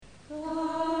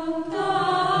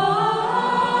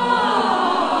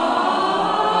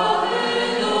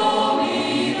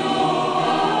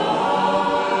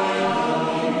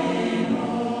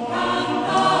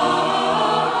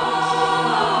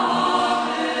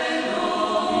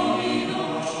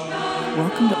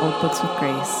Welcome to Old Books with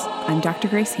Grace. I'm Dr.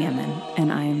 Grace Hammond,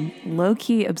 and I'm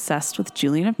low-key obsessed with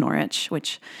Julian of Norwich,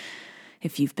 which,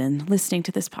 if you've been listening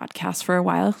to this podcast for a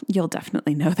while, you'll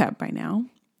definitely know that by now.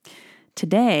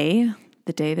 Today,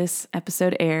 the day this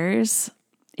episode airs,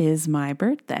 is my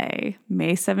birthday,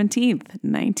 May 17th,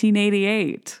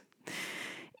 1988.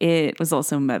 It was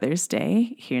also Mother's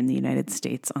Day here in the United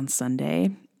States on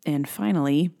Sunday. And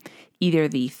finally, either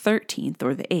the 13th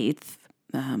or the 8th,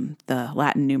 the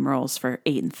Latin numerals for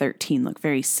 8 and 13 look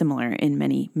very similar in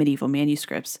many medieval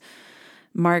manuscripts,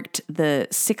 marked the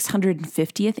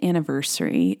 650th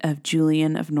anniversary of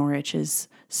Julian of Norwich's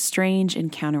strange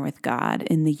encounter with God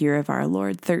in the year of our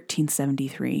Lord,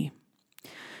 1373.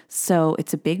 So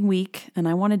it's a big week, and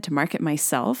I wanted to mark it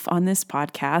myself on this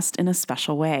podcast in a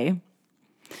special way.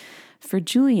 For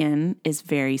Julian is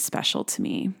very special to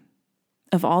me.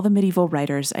 Of all the medieval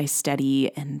writers I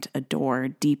study and adore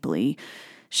deeply,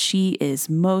 she is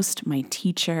most my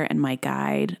teacher and my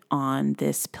guide on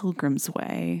this pilgrim's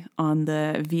way, on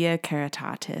the Via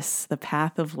Caritatis, the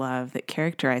path of love that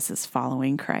characterizes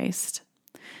following Christ.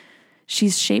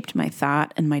 She's shaped my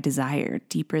thought and my desire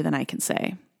deeper than I can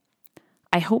say.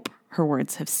 I hope her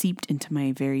words have seeped into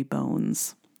my very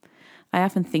bones. I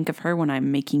often think of her when I'm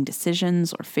making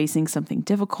decisions or facing something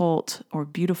difficult or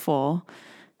beautiful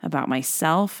about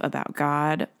myself, about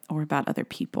God, or about other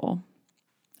people.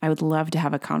 I would love to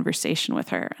have a conversation with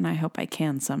her, and I hope I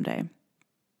can someday.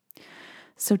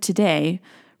 So today,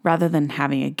 rather than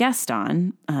having a guest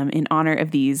on, in honor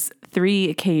of these 3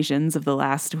 occasions of the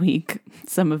last week,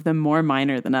 some of them more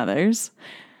minor than others,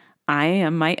 I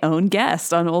am my own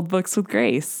guest on Old Books with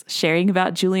Grace, sharing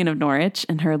about Julian of Norwich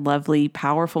and her lovely,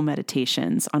 powerful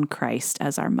meditations on Christ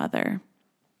as our mother.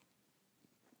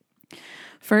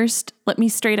 First, let me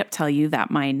straight up tell you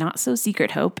that my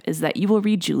not-so-secret hope is that you will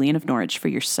read Julian of Norwich for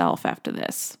yourself after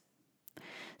this.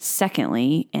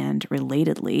 Secondly, and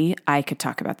relatedly, I could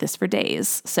talk about this for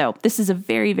days. So this is a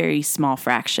very, very small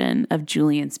fraction of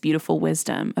Julian's beautiful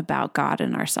wisdom about God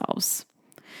and ourselves.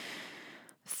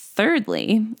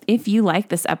 Thirdly, if you like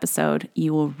this episode,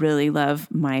 you will really love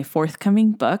my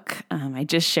forthcoming book. I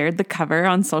just shared the cover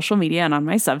on social media and on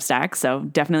my Substack, so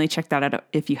definitely check that out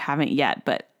if you haven't yet.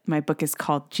 But my book is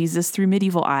called Jesus Through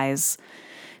Medieval Eyes,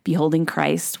 Beholding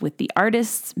Christ with the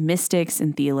Artists, Mystics,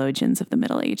 and Theologians of the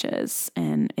Middle Ages.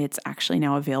 And it's actually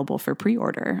now available for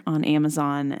pre-order on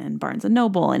Amazon and Barnes &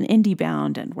 Noble and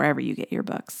IndieBound and wherever you get your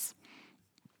books.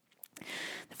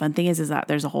 The fun thing is that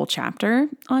there's a whole chapter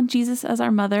on Jesus as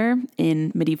our mother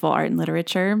in medieval art and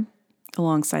literature,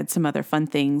 alongside some other fun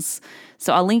things.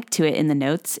 So I'll link to it in the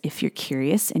notes if you're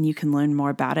curious, and you can learn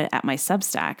more about it at my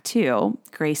Substack too,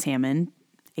 Grace Hammond,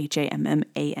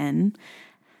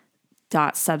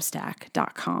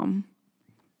 HAMMAN.substack.com.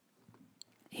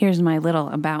 Here's my little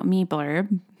about me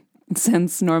blurb,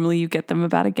 since normally you get them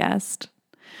about a guest.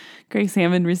 Grace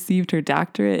Hammond received her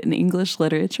doctorate in English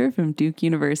literature from Duke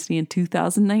University in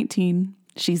 2019.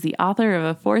 She's the author of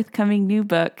a forthcoming new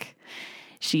book.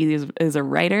 She is a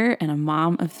writer and a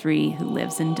mom of 3 who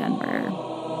lives in Denver.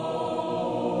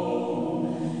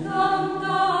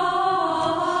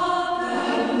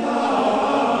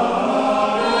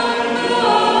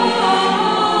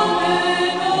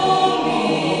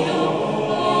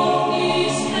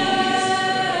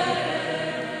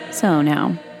 So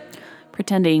now,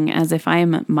 pretending as if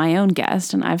I'm my own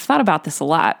guest, and I've thought about this a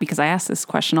lot because I ask this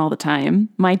question all the time,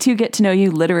 my 2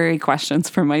 get-to-know-you literary questions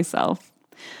for myself.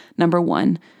 Number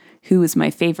 1, who is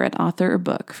my favorite author or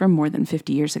book from more than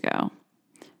 50 years ago?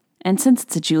 And since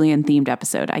it's a Julian-themed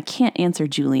episode, I can't answer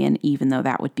Julian even though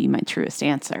that would be my truest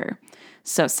answer.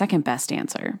 So second best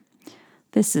answer.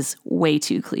 This is way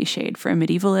too cliched for a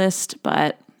medievalist,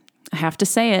 but I have to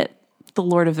say it, the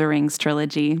Lord of the Rings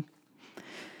trilogy.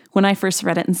 When I first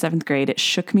read it in 7th grade, it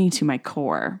shook me to my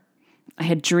core. I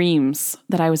had dreams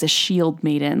that I was a shield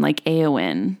maiden like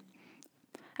Éowyn.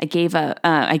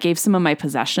 I gave some of my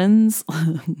possessions,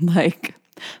 like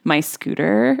my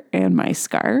scooter and my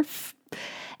scarf,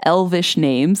 elvish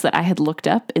names that I had looked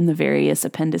up in the various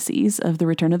appendices of The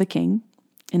Return of the King.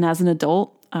 And as an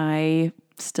adult, I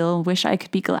still wish I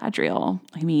could be Galadriel.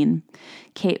 I mean,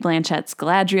 Cate Blanchett's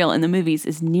Galadriel in the movies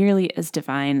is nearly as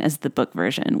divine as the book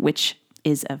version, which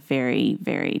is a very,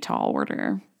 very tall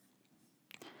order.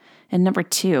 And number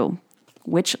 2,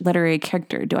 which literary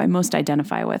character do I most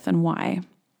identify with and why?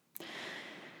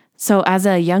 So as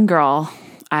a young girl,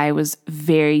 I was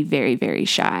very, very, very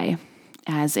shy,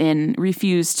 as in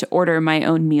refused to order my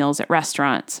own meals at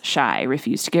restaurants, shy,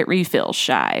 refused to get refills,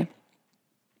 shy.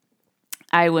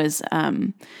 I was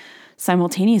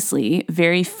simultaneously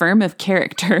very firm of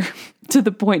character to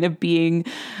the point of being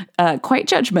quite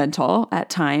judgmental at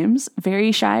times,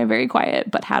 very shy, very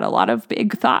quiet, but had a lot of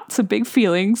big thoughts and big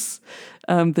feelings,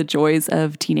 the joys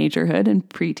of teenagerhood and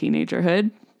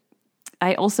pre-teenagerhood.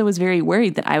 I also was very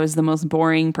worried that I was the most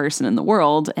boring person in the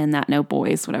world and that no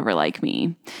boys would ever like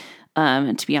me.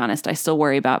 And to be honest, I still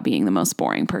worry about being the most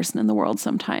boring person in the world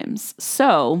sometimes.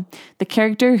 So the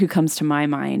character who comes to my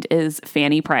mind is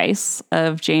Fanny Price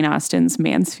of Jane Austen's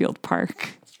Mansfield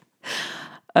Park.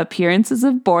 Appearances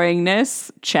of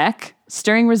boringness, check.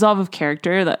 Stirring resolve of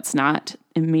character that's not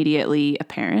immediately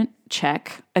apparent,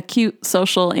 check. Acute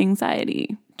social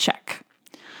anxiety, check.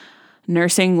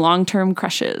 Nursing long-term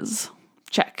crushes,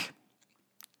 check.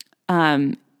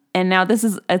 And now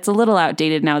it's a little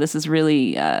outdated now. This is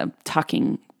really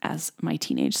talking as my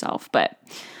teenage self, but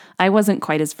I wasn't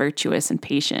quite as virtuous and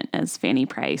patient as Fanny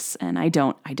Price, and I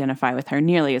don't identify with her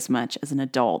nearly as much as an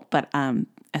adult. But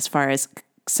as far as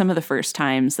some of the first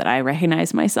times that I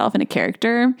recognized myself in a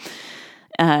character,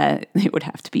 it would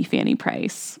have to be Fanny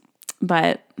Price.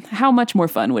 But how much more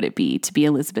fun would it be to be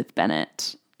Elizabeth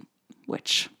Bennet,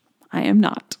 which I am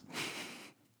not.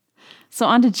 So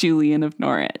on to Julian of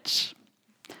Norwich.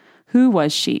 Who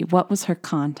was she? What was her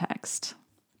context?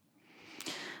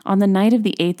 On the night of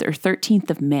the 8th or 13th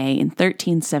of May in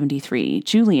 1373,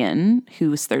 Julian, who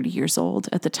was 30 years old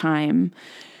at the time,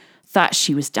 thought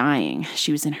she was dying.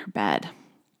 She was in her bed.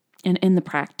 And in the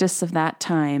practice of that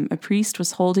time, a priest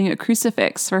was holding a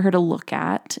crucifix for her to look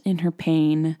at in her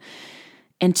pain.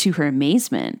 And to her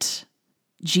amazement,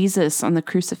 Jesus on the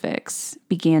crucifix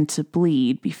began to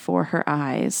bleed before her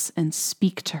eyes and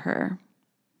speak to her.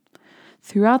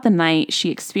 Throughout the night,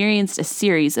 she experienced a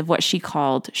series of what she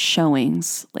called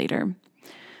showings later,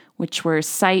 which were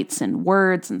sights and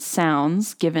words and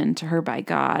sounds given to her by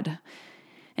God.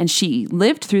 And she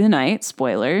lived through the night,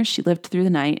 spoiler, she lived through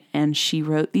the night, and she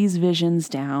wrote these visions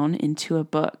down into a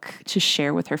book to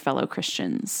share with her fellow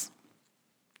Christians.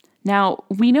 Now,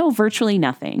 we know virtually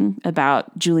nothing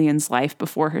about Julian's life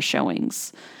before her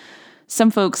showings.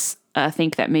 Some folks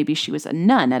think that maybe she was a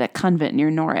nun at a convent near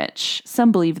Norwich.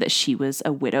 Some believe that she was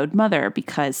a widowed mother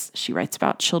because she writes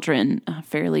about children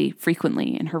fairly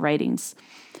frequently in her writings.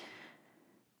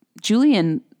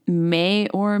 Julian may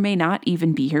or may not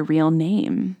even be her real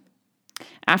name.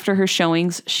 After her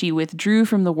showings, she withdrew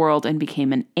from the world and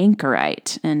became an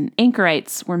anchorite. And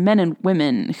anchorites were men and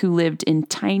women who lived in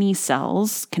tiny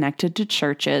cells connected to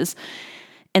churches,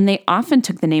 and they often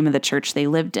took the name of the church they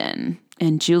lived in.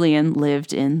 And Julian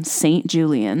lived in St.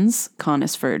 Julian's,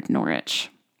 Conisford, Norwich.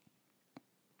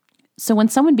 So when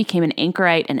someone became an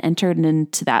anchorite and entered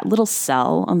into that little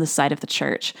cell on the side of the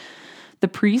church, the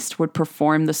priest would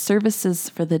perform the services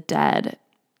for the dead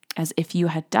as if you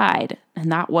had died.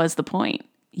 And that was the point.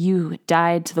 You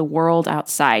died to the world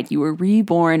outside. You were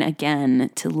reborn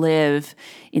again to live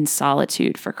in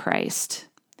solitude for Christ.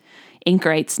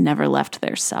 Anchorites never left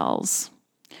their cells.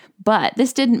 But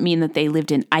this didn't mean that they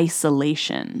lived in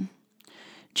isolation.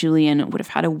 Julian would have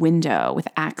had a window with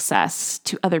access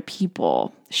to other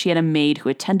people. She had a maid who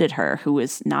attended her who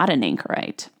was not an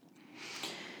anchorite.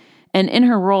 And in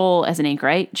her role as an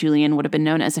anchorite, Julian would have been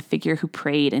known as a figure who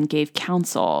prayed and gave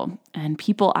counsel. And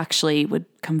people actually would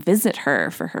come visit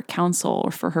her for her counsel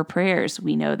or for her prayers.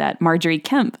 We know that Marjorie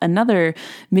Kemp, another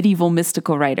medieval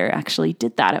mystical writer, actually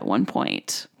did that at one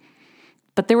point.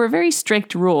 But there were very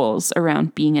strict rules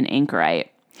around being an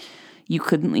anchorite. You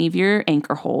couldn't leave your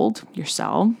anchor hold, your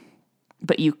cell,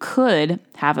 but you could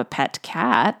have a pet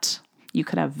cat. You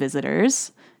could have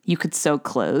visitors. You could sew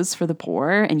clothes for the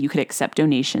poor, and you could accept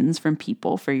donations from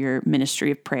people for your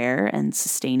ministry of prayer and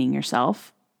sustaining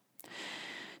yourself.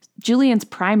 Julian's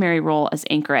primary role as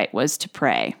anchorite was to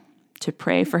pray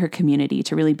for her community,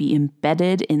 to really be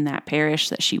embedded in that parish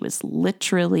that she was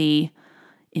literally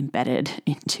embedded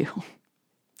into.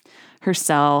 Her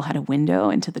cell had a window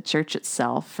into the church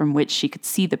itself from which she could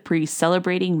see the priest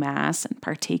celebrating Mass and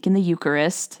partake in the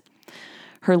Eucharist.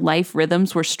 Her life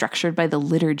rhythms were structured by the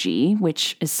liturgy,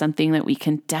 which is something that we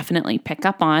can definitely pick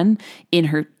up on in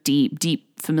her deep,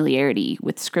 deep familiarity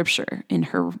with Scripture in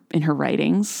her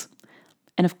writings.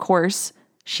 And of course,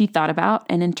 she thought about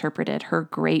and interpreted her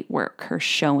great work, her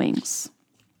showings.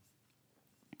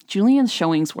 Julian's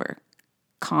showings were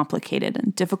complicated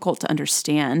and difficult to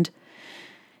understand.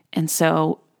 And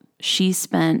so she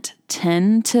spent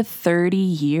 10 to 30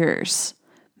 years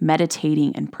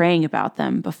meditating and praying about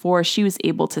them before she was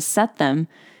able to set them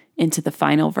into the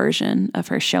final version of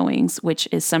her showings, which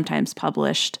is sometimes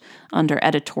published under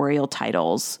editorial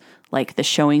titles like The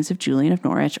Showings of Julian of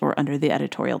Norwich, or under the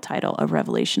editorial title A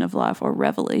Revelation of Love or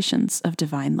Revelations of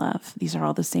Divine Love. These are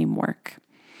all the same work.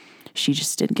 She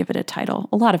just didn't give it a title.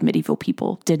 A lot of medieval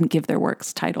people didn't give their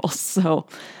works titles, so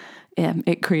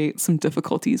it creates some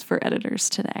difficulties for editors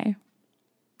today.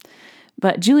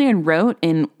 But Julian wrote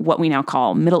in what we now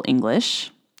call Middle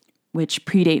English, which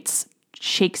predates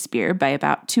Shakespeare by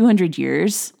about 200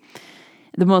 years.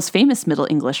 The most famous Middle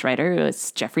English writer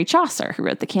was Geoffrey Chaucer, who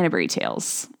wrote the Canterbury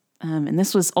Tales. And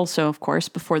this was also, of course,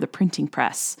 before the printing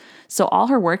press. So all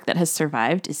her work that has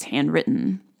survived is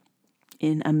handwritten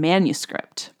in a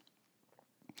manuscript.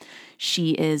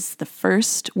 She is the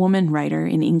first woman writer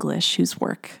in English whose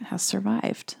work has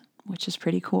survived, which is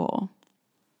pretty cool.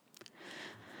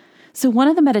 So one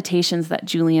of the meditations that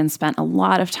Julian spent a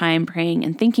lot of time praying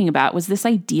and thinking about was this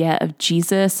idea of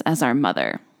Jesus as our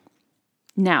mother.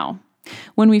 Now,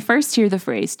 when we first hear the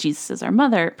phrase Jesus as our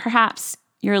mother, perhaps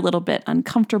you're a little bit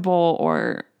uncomfortable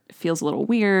or it feels a little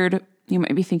weird. You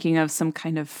might be thinking of some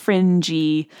kind of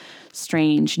fringy,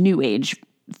 strange, new age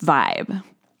vibe.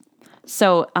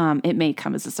 So it may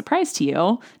come as a surprise to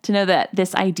you to know that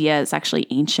this idea is actually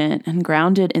ancient and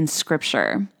grounded in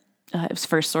scripture. It was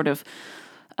first sort of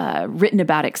written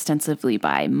about extensively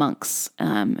by monks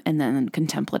and then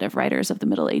contemplative writers of the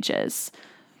Middle Ages.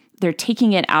 They're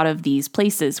taking it out of these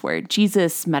places where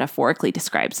Jesus metaphorically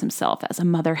describes himself as a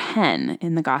mother hen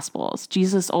in the Gospels.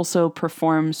 Jesus also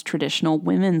performs traditional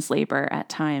women's labor at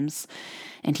times,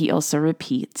 and he also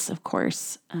repeats, of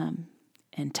course,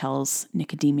 and tells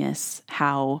Nicodemus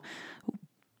how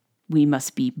we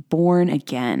must be born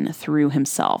again through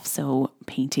himself, so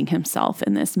painting himself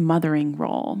in this mothering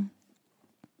role.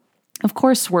 Of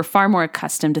course, we're far more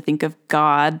accustomed to think of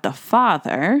God the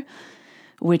Father,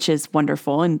 which is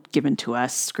wonderful and given to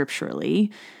us scripturally.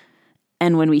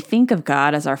 And when we think of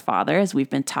God as our Father, as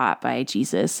we've been taught by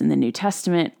Jesus in the New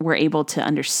Testament, we're able to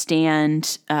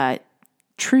understand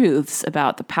truths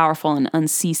about the powerful and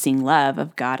unceasing love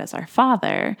of God as our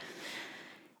Father.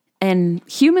 And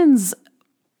humans,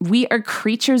 we are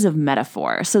creatures of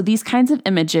metaphor. So these kinds of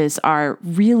images are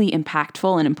really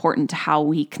impactful and important to how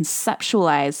we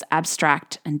conceptualize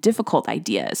abstract and difficult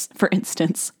ideas. For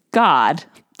instance, God,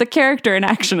 the character and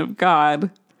action of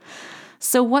God.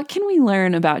 So what can we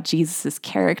learn about Jesus'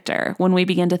 character when we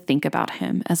begin to think about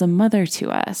him as a mother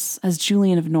to us, as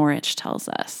Julian of Norwich tells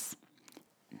us?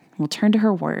 We'll turn to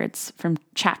her words from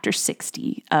chapter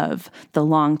 60 of the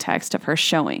long text of her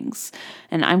showings.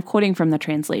 And I'm quoting from the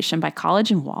translation by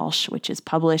College and Walsh, which is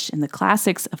published in the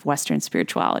Classics of Western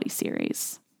Spirituality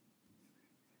series.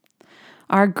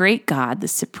 Our great God, the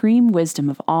supreme wisdom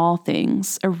of all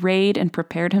things, arrayed and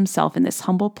prepared himself in this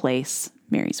humble place,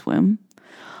 Mary's womb,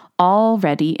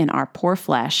 already in our poor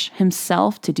flesh,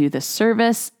 himself to do the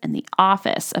service and the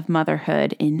office of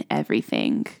motherhood in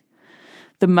everything.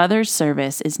 The mother's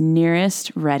service is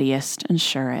nearest, readiest, and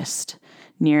surest.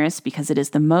 Nearest because it is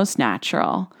the most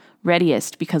natural,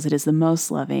 readiest because it is the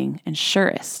most loving, and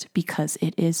surest because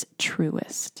it is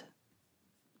truest.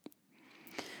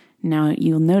 Now,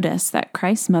 you'll notice that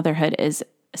Christ's motherhood is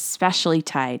especially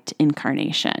tied to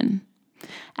incarnation.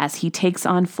 As he takes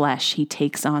on flesh, he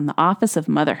takes on the office of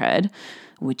motherhood,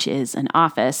 which is an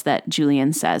office that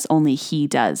Julian says only he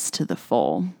does to the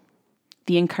full.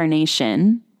 The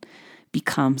incarnation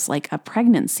becomes like a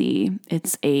pregnancy.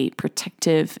 It's a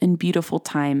protective and beautiful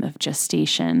time of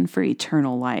gestation for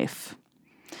eternal life.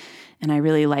 And I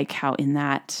really like how in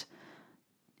that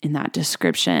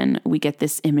description, we get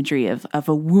this imagery of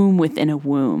a womb within a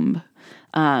womb.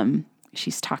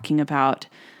 She's talking about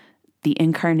the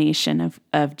incarnation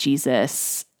of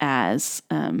Jesus as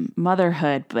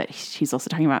motherhood, but she's also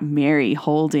talking about Mary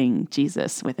holding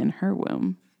Jesus within her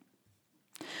womb.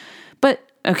 But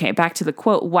okay, back to the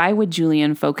quote. Why would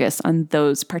Julian focus on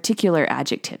those particular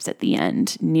adjectives at the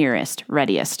end? Nearest,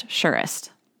 readiest, surest.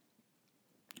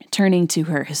 Turning to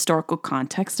her historical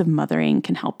context of mothering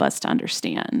can help us to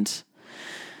understand.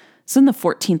 So in the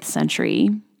 14th century,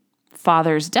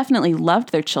 fathers definitely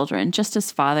loved their children just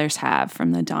as fathers have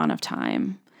from the dawn of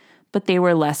time. But they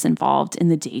were less involved in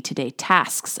the day-to-day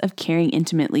tasks of caring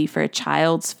intimately for a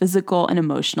child's physical and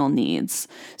emotional needs.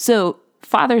 So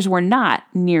fathers were not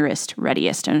nearest,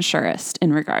 readiest, and surest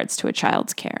in regards to a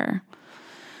child's care.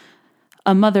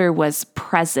 A mother was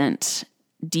present,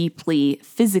 deeply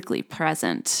physically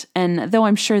present. And though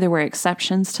I'm sure there were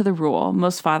exceptions to the rule,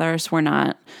 most fathers were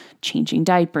not changing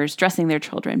diapers, dressing their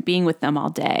children, being with them all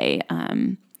day,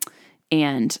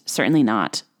 and certainly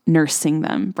not nursing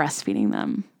them, breastfeeding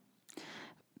them.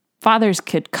 Fathers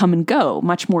could come and go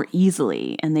much more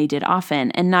easily, and they did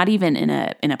often, and not even in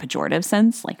a pejorative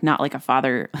sense, like not like a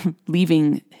father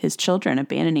leaving his children,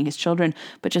 abandoning his children,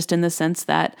 but just in the sense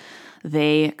that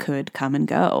they could come and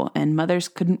go, and mothers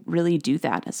couldn't really do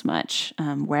that as much.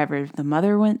 Wherever the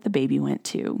mother went, the baby went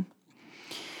too.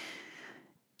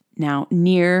 Now,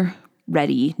 near,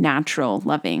 ready, natural,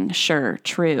 loving, sure,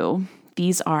 true.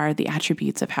 These are the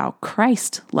attributes of how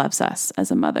Christ loves us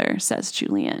as a mother, says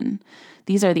Julian.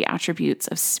 These are the attributes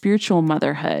of spiritual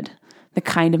motherhood, the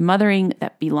kind of mothering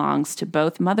that belongs to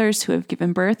both mothers who have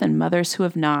given birth and mothers who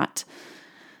have not.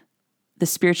 The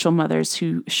spiritual mothers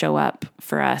who show up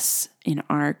for us in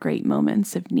our great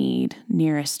moments of need,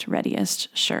 nearest, readiest,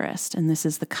 surest. And this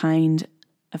is the kind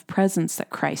of presence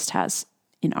that Christ has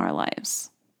in our lives.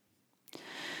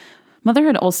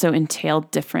 Motherhood also entailed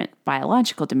different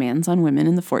biological demands on women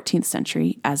in the 14th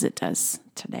century, as it does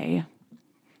today.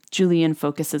 Julian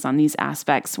focuses on these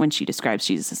aspects when she describes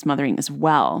Jesus' mothering as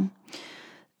well.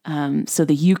 So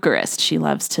the Eucharist, she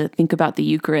loves to think about the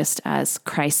Eucharist as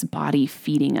Christ's body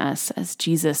feeding us, as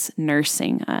Jesus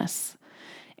nursing us.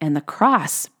 And the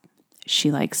cross, she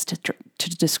likes to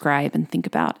describe and think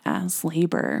about as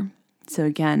labor. So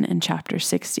again, in chapter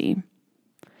 60.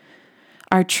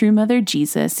 Our true mother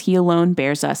Jesus, he alone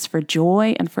bears us for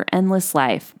joy and for endless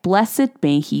life. Blessed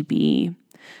may he be.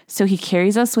 So he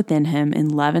carries us within him in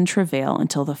love and travail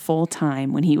until the full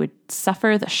time when he would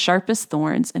suffer the sharpest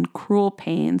thorns and cruel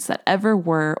pains that ever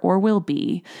were or will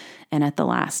be, and at the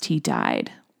last he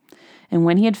died. And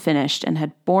when he had finished and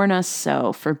had borne us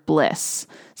so for bliss,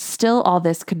 still all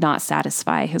this could not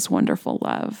satisfy his wonderful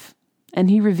love. And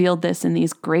he revealed this in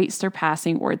these great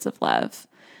surpassing words of love.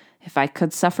 If I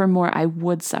could suffer more, I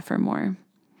would suffer more.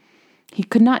 He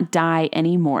could not die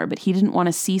any more, but he didn't want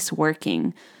to cease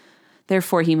working.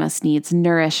 Therefore, he must needs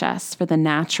nourish us, for the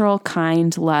natural,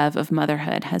 kind love of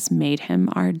motherhood has made him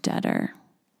our debtor.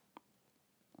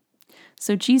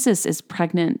 So Jesus is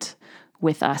pregnant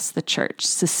with us, the church,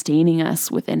 sustaining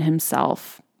us within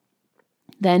himself.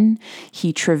 Then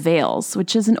he travails,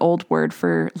 which is an old word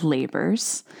for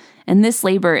labors. And this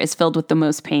labor is filled with the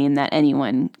most pain that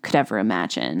anyone could ever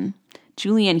imagine.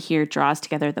 Julian here draws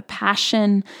together the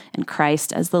passion and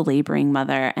Christ as the laboring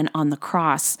mother. And on the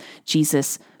cross,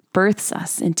 Jesus births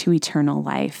us into eternal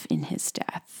life in his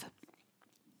death.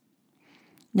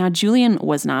 Now, Julian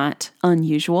was not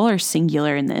unusual or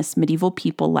singular in this. Medieval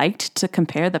people liked to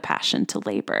compare the passion to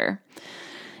labor.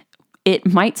 It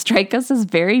might strike us as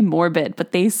very morbid,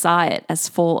 but they saw it as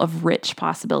full of rich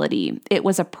possibility. It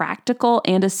was a practical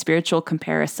and a spiritual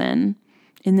comparison.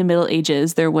 In the Middle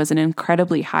Ages, there was an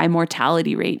incredibly high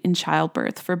mortality rate in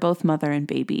childbirth for both mother and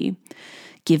baby.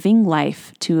 Giving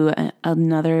life to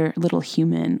another little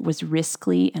human was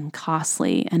risky and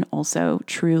costly and also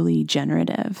truly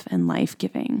generative and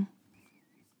life-giving.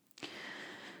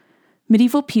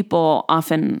 Medieval people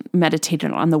often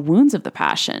meditated on the wounds of the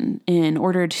Passion in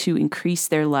order to increase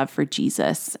their love for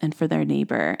Jesus and for their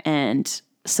neighbor. And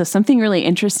so something really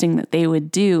interesting that they would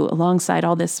do alongside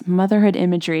all this motherhood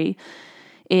imagery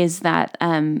is that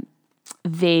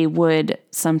they would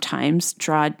sometimes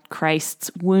draw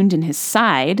Christ's wound in his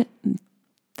side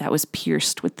that was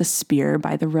pierced with the spear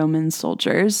by the Roman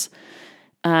soldiers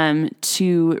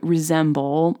to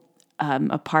resemble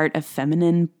a part of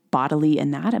feminine bodily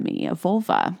anatomy, a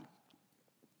vulva.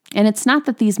 And it's not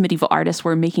that these medieval artists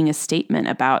were making a statement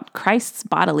about Christ's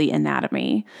bodily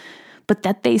anatomy, but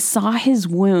that they saw his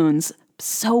wounds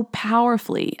so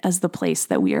powerfully as the place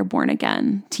that we are born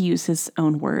again, to use his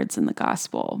own words in the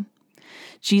gospel.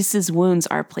 Jesus' wounds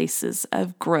are places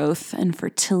of growth and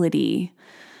fertility,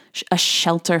 a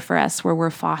shelter for us where we're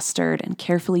fostered and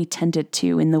carefully tended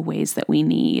to in the ways that we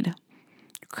need.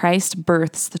 Christ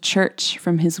births the church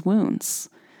from his wounds,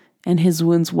 and his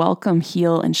wounds welcome,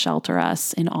 heal, and shelter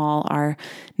us in all our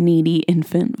needy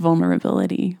infant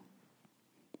vulnerability.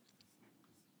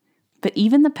 But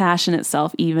even the Passion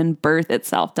itself, even birth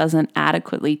itself, doesn't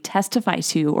adequately testify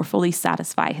to or fully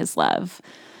satisfy his love.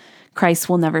 Christ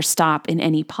will never stop in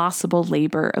any possible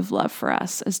labor of love for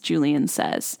us, as Julian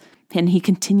says, and he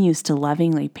continues to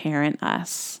lovingly parent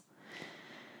us.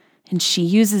 And she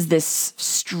uses this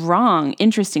strong,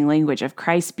 interesting language of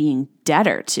Christ being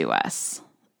debtor to us.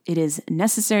 It is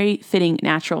necessary, fitting,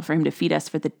 natural for him to feed us,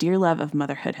 for the dear love of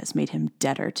motherhood has made him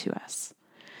debtor to us.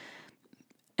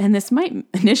 And this might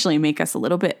initially make us a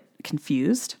little bit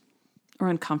confused or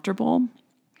uncomfortable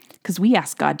because we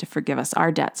ask God to forgive us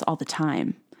our debts all the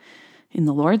time in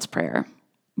the Lord's Prayer.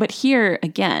 But here,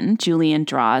 again, Julian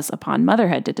draws upon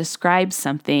motherhood to describe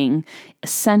something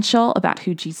essential about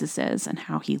who Jesus is and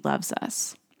how he loves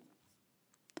us.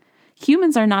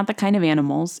 Humans are not the kind of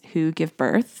animals who give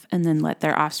birth and then let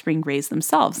their offspring raise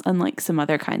themselves, unlike some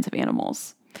other kinds of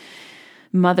animals.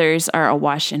 Mothers are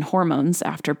awash in hormones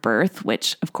after birth,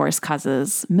 which of course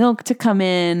causes milk to come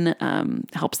in,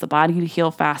 helps the body to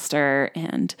heal faster,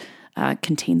 and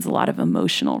contains a lot of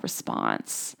emotional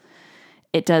response.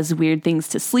 It does weird things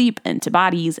to sleep and to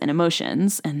bodies and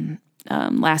emotions. And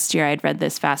last year I had read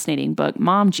this fascinating book,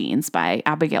 Mom Genes by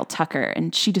Abigail Tucker,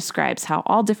 and she describes how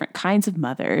all different kinds of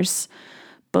mothers,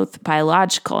 both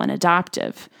biological and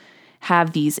adoptive,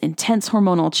 have these intense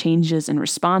hormonal changes and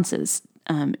responses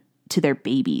to their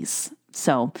babies.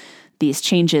 So these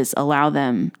changes allow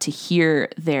them to hear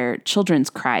their children's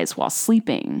cries while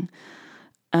sleeping.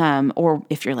 Or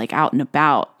if you're like out and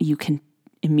about, you can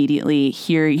immediately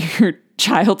hear your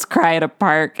child's cry at a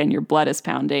park and your blood is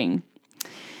pounding.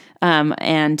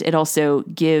 And it also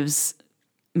gives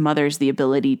mothers the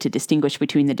ability to distinguish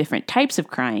between the different types of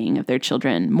crying of their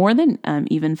children more than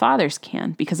even fathers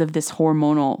can because of this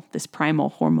primal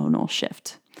hormonal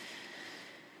shift.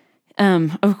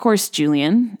 Of course,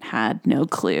 Julian had no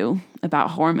clue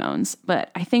about hormones,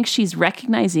 but I think she's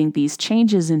recognizing these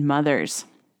changes in mothers,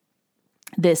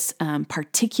 this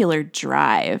particular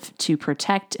drive to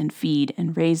protect and feed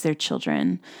and raise their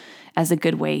children as a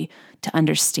good way to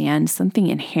understand something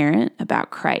inherent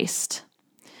about Christ.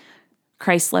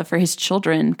 Christ's love for his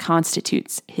children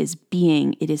constitutes his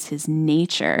being. It is his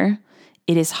nature.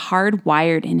 It is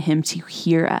hardwired in him to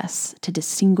hear us, to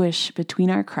distinguish between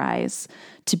our cries,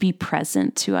 to be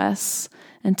present to us,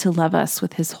 and to love us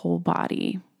with his whole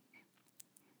body.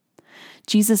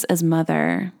 Jesus as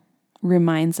mother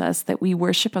reminds us that we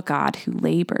worship a God who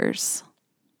labors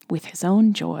with his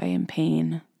own joy and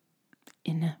pain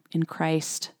in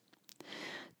Christ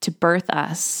to birth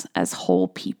us as whole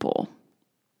people.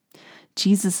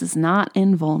 Jesus is not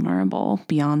invulnerable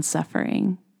beyond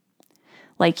suffering.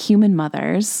 Like human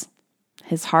mothers,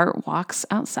 his heart walks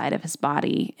outside of his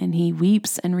body, and he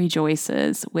weeps and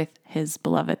rejoices with his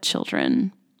beloved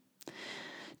children.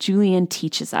 Julian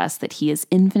teaches us that he is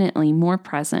infinitely more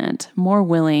present, more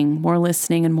willing, more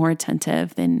listening, and more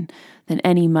attentive than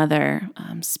any mother,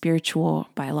 spiritual,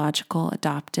 biological,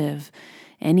 adoptive,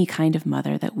 any kind of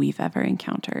mother that we've ever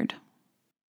encountered.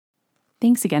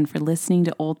 Thanks again for listening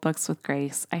to Old Books with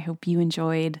Grace. I hope you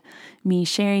enjoyed me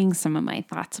sharing some of my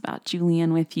thoughts about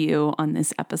Julian with you on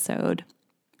this episode.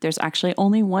 There's actually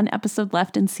only one episode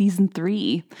left in season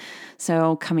 3.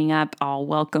 So coming up, I'll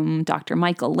welcome Dr.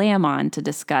 Michael Lamb on to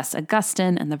discuss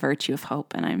Augustine and the virtue of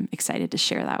hope, and I'm excited to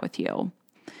share that with you.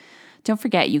 Don't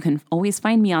forget, you can always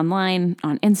find me online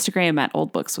on Instagram at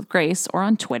Old Books with Grace or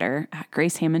on Twitter at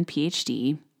Grace Hammond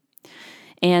PhD.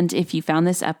 And if you found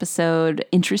this episode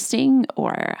interesting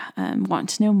or want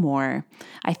to know more,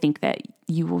 I think that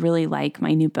you will really like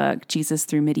my new book, Jesus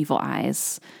Through Medieval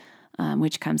Eyes,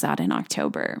 which comes out in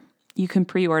October. You can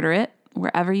pre-order it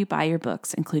wherever you buy your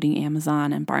books, including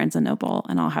Amazon and Barnes & Noble,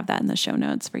 and I'll have that in the show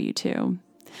notes for you too.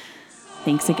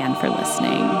 Thanks again for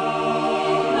listening.